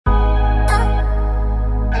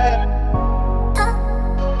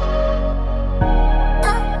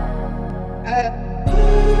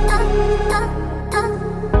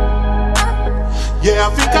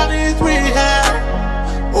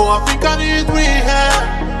Oh, I think I need rehab.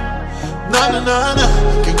 Nah, nah, nah, nah.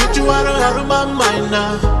 Can get you out of my mind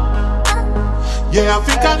now. Yeah, I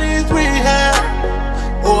think I need rehab.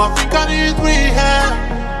 Oh, I think I need rehab.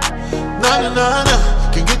 Nah, nah, nah,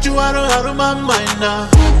 nah. Can get you out of my mind now.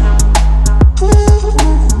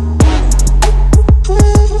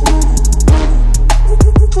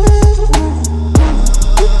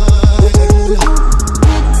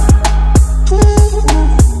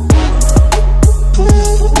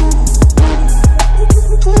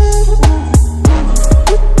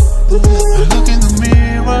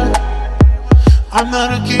 I'm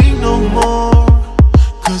not a king no more,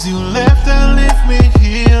 cause you left and left me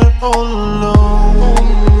here all alone.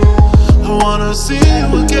 I wanna see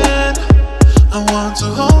you again, I want to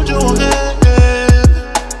hold your hand.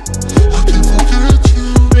 I can't forget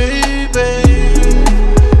you, baby.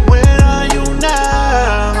 Where are you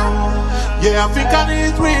now? Yeah, I think I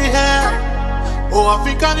need rehab. Oh, I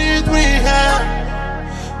think I need rehab.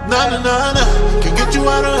 Nah, nah, nah, nah. Can get you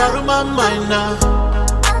out of my mind now.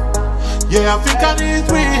 Yeah, I think I need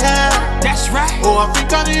rehab. That's right. Oh, I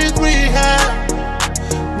think I need rehab.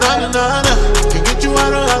 Nah, nah, nah, nah. Can get you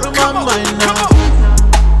out of my mind now.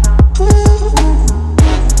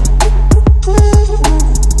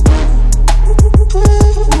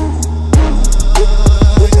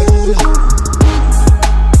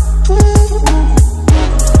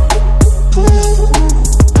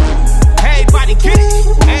 Everybody get it.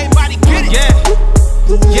 Everybody get it. Yeah.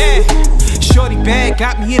 Yeah. Shorty bag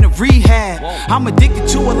got me in a rehab. I'm addicted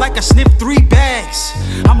to it like I sniffed 3 bags.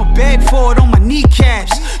 I'm a bag for it on my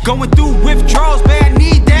kneecaps. Going through withdrawals, babe, I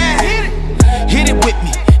need that. Hit it with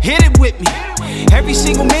me, hit it with me. Every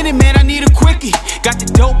single minute, man, I need a quickie. Got the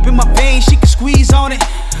dope in my veins, she can squeeze on it.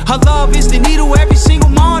 Her love is the needle every single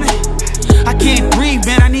morning. I can't breathe,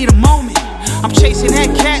 man, I need a moment. I'm chasing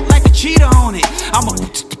that cat like a cheetah on it. I'm a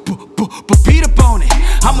beat up on it.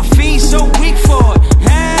 I'm a fiend so weak for it.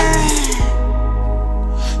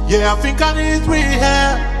 Yeah, I think I need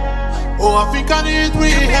rehab. Oh, I think I need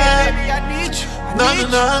rehab. Baby, I need you. Nah, nah,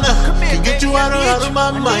 nah, nah. Can get you out of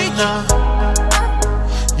my mind now.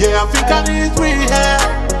 Yeah, I think I need rehab.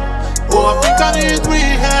 Oh, I think I need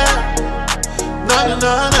rehab. Nah, nah,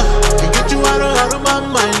 nah, nah. Can get you out of my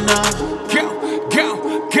mind now. Go,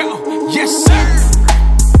 go, go. Yes, sir.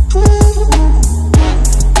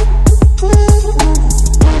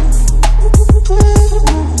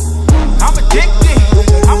 I'm addicted.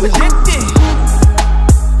 I'm addicted.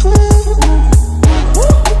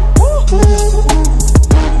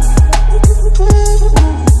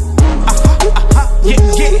 Yeah,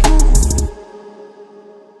 yeah.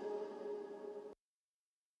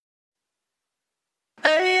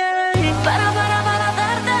 Para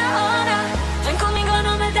darte ahora. Ven conmigo,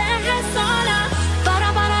 no me dejes sola.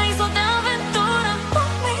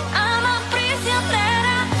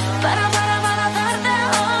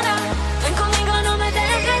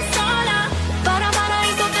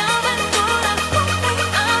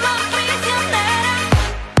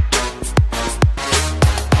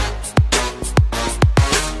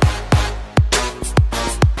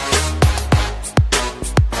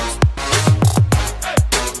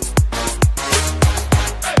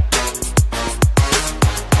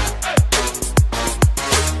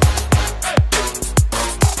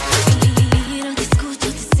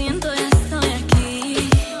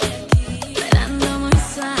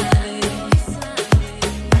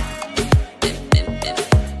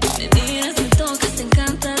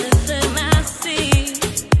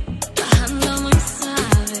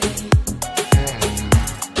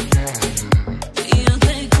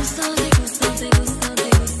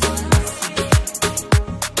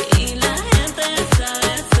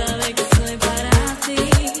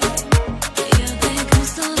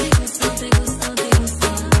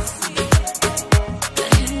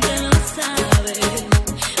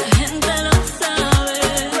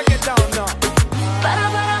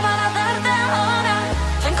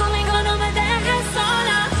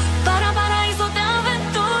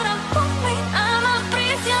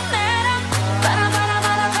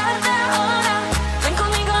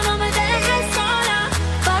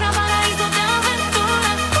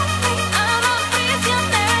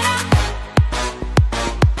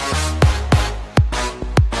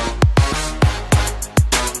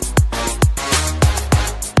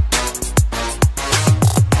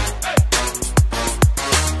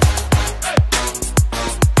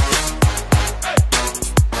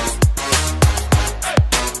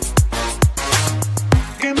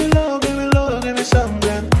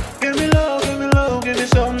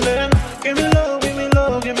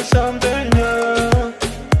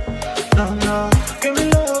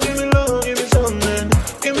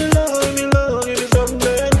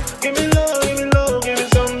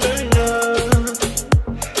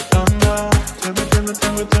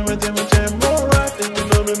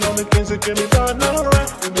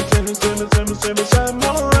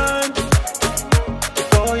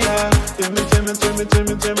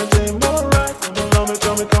 alright.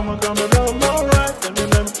 Come on, love me alright.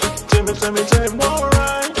 Tell me,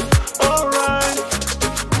 alright, alright.